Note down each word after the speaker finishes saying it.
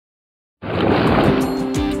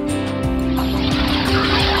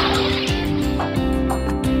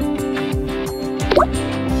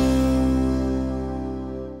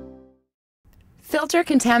Filter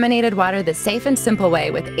contaminated water the safe and simple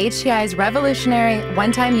way with HTI's revolutionary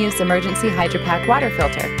one-time use emergency HydroPack water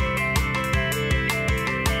filter.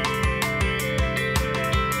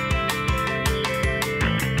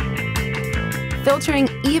 Filtering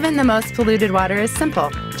even the most polluted water is simple.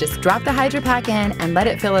 Just drop the HydroPack in and let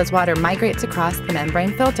it fill as water migrates across the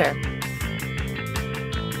membrane filter.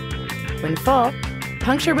 When full,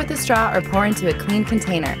 puncture with a straw or pour into a clean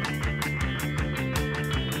container.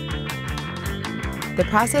 The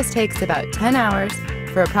process takes about 10 hours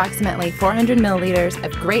for approximately 400 milliliters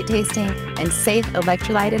of great tasting and safe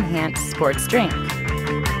electrolyte-enhanced sports drink.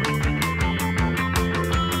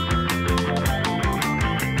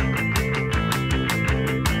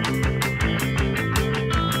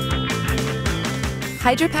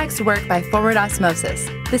 HydroPacks work by forward osmosis,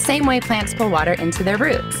 the same way plants pull water into their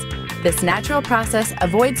roots. This natural process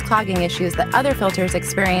avoids clogging issues that other filters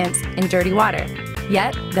experience in dirty water.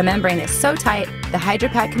 Yet, the membrane is so tight, the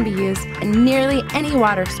HydroPack can be used in nearly any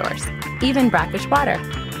water source, even brackish water.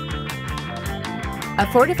 A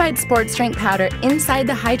fortified sports drink powder inside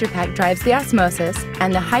the HydroPack drives the osmosis,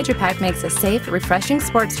 and the HydroPack makes a safe, refreshing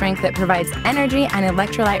sports drink that provides energy and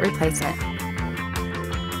electrolyte replacement.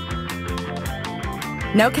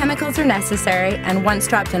 No chemicals are necessary, and once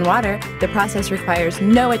dropped in water, the process requires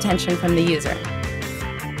no attention from the user.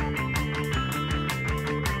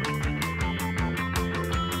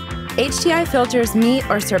 HTI filters meet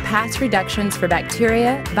or surpass reductions for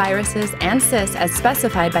bacteria, viruses, and cysts as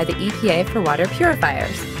specified by the EPA for water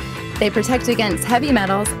purifiers. They protect against heavy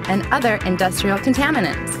metals and other industrial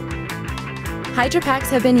contaminants. HydroPacks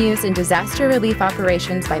have been used in disaster relief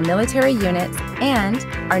operations by military units and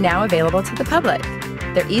are now available to the public.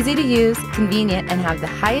 They're easy to use, convenient, and have the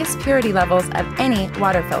highest purity levels of any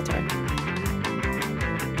water filter.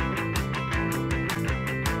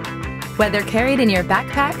 Whether carried in your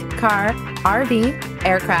backpack, car, RV,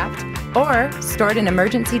 aircraft, or stored in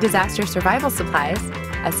emergency disaster survival supplies,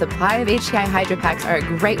 a supply of HTI HydroPacks are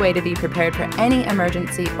a great way to be prepared for any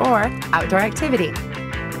emergency or outdoor activity.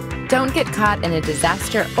 Don't get caught in a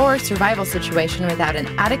disaster or survival situation without an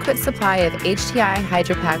adequate supply of HTI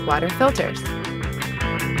HydroPack water filters.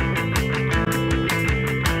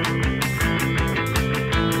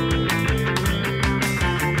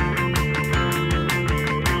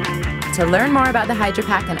 To learn more about the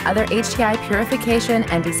HydroPack and other HTI purification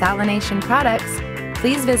and desalination products,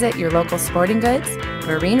 please visit your local sporting goods,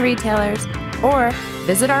 marine retailers, or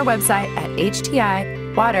visit our website at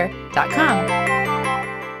htiwater.com.